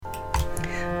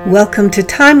Welcome to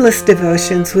Timeless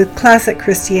Devotions with Classic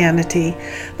Christianity.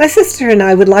 My sister and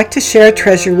I would like to share a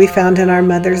treasure we found in our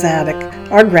mother's attic,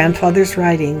 our grandfather's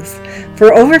writings.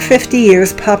 For over 50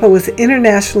 years, Papa was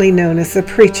internationally known as the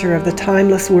preacher of the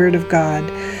timeless Word of God.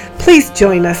 Please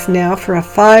join us now for a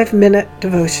 5-minute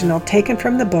devotional taken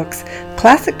from the books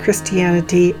Classic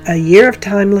Christianity, A Year of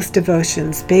Timeless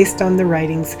Devotions, based on the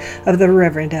writings of the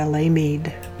Reverend L.A.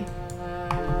 Mead.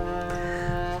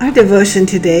 Our devotion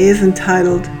today is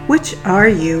entitled, Which Are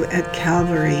You at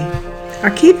Calvary?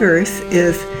 Our key verse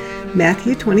is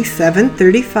Matthew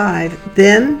 27:35.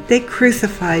 Then they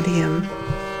crucified him.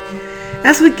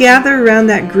 As we gather around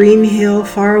that green hill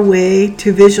far away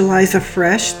to visualize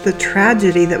afresh the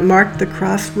tragedy that marked the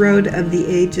crossroad of the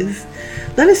ages,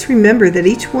 let us remember that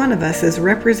each one of us is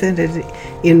represented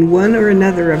in one or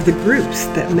another of the groups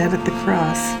that met at the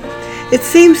cross. It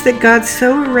seems that God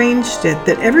so arranged it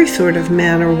that every sort of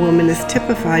man or woman is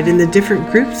typified in the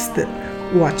different groups that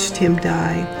watched him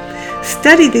die.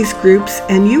 Study these groups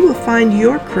and you will find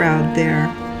your crowd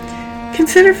there.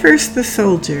 Consider first the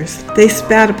soldiers. They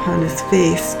spat upon his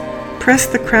face,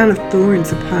 pressed the crown of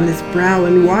thorns upon his brow,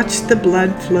 and watched the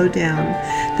blood flow down.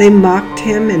 They mocked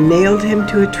him and nailed him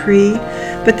to a tree,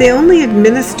 but they only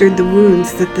administered the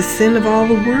wounds that the sin of all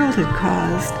the world had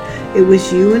caused. It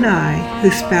was you and I who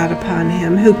spat upon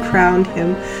him, who crowned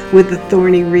him with a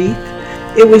thorny wreath.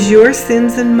 It was your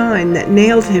sins and mine that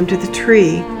nailed him to the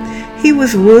tree. He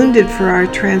was wounded for our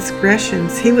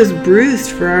transgressions. He was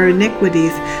bruised for our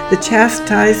iniquities. The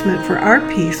chastisement for our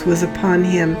peace was upon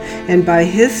him, and by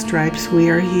his stripes we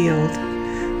are healed.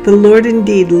 The Lord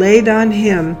indeed laid on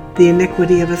him the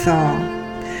iniquity of us all.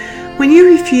 When you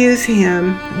refuse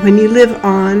him, when you live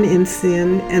on in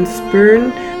sin and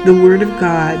spurn the word of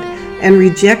God, and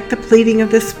reject the pleading of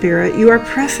the Spirit, you are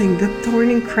pressing the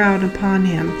thorny crown upon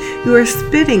him. You are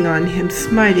spitting on him,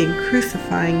 smiting,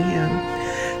 crucifying him.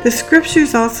 The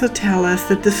scriptures also tell us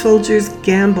that the soldiers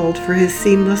gambled for his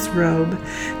seamless robe.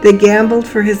 They gambled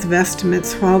for his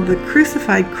vestments while the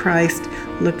crucified Christ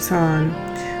looks on.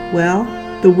 Well,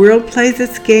 the world plays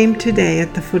its game today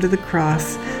at the foot of the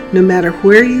cross. No matter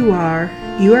where you are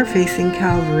facing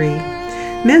Calvary.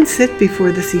 Men sit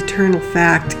before this eternal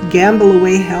fact, gamble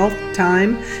away health,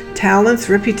 time, talents,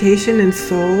 reputation, and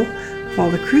soul, while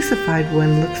the crucified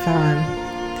one looks on.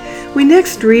 We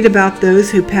next read about those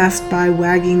who passed by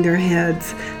wagging their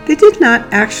heads. They did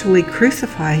not actually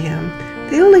crucify him.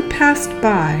 They only passed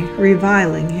by,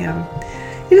 reviling him.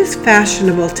 It is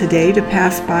fashionable today to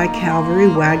pass by Calvary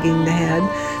wagging the head.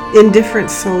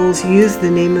 Indifferent souls use the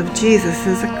name of Jesus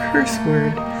as a curse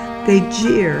word. They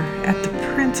jeer at the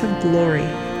Prince of Glory.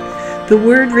 The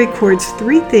Word records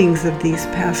 3 things of these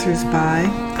passers-by.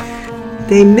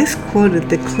 They misquoted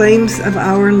the claims of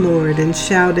our Lord and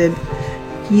shouted,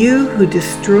 "You who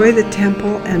destroy the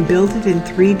temple and build it in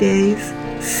 3 days,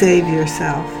 save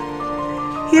yourself."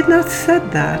 He had not said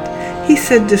that. He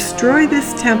said, "Destroy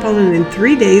this temple and in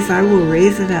 3 days I will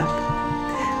raise it up."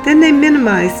 Then they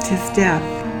minimized his death.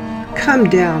 Come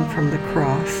down from the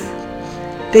cross.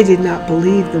 They did not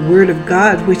believe the word of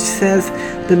God, which says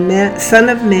the Son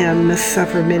of Man must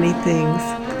suffer many things.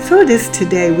 So it is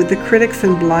today with the critics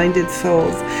and blinded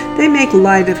souls. They make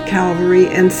light of Calvary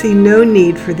and see no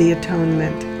need for the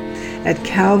atonement. At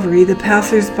Calvary, the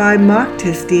passers-by mocked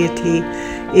his deity.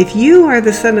 If you are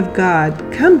the Son of God,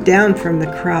 come down from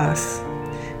the cross.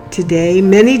 Today,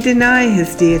 many deny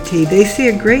his deity. They see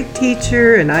a great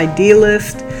teacher, an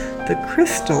idealist, the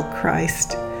crystal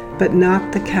Christ, but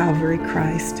not the Calvary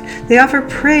Christ. They offer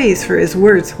praise for his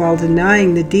words while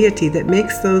denying the deity that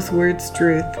makes those words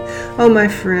truth. Oh, my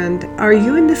friend, are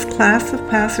you in this class of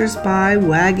passers-by,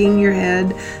 wagging your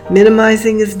head,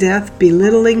 minimizing his death,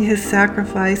 belittling his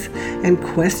sacrifice, and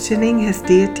questioning his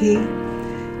deity?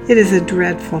 It is a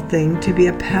dreadful thing to be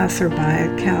a passerby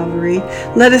at Calvary.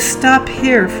 Let us stop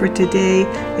here for today,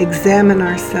 examine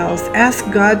ourselves, ask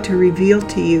God to reveal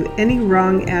to you any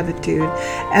wrong attitude,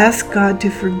 ask God to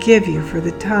forgive you for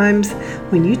the times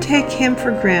when you take him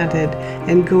for granted,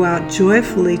 and go out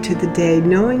joyfully to the day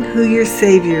knowing who your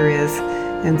Savior is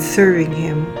and serving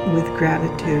him with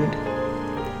gratitude.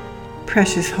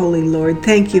 Precious Holy Lord,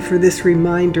 thank you for this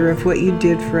reminder of what you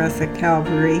did for us at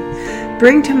Calvary.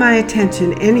 Bring to my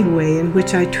attention any way in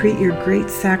which I treat your great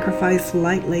sacrifice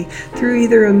lightly through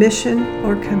either omission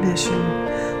or commission.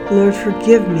 Lord,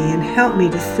 forgive me and help me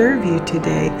to serve you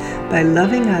today by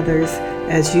loving others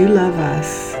as you love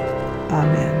us.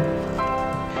 Amen.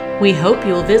 We hope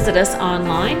you'll visit us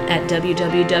online at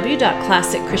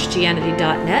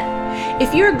www.classicchristianity.net.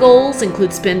 If your goals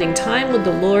include spending time with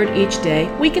the Lord each day,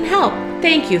 we can help.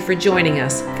 Thank you for joining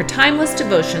us for Timeless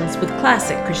Devotions with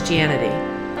Classic Christianity.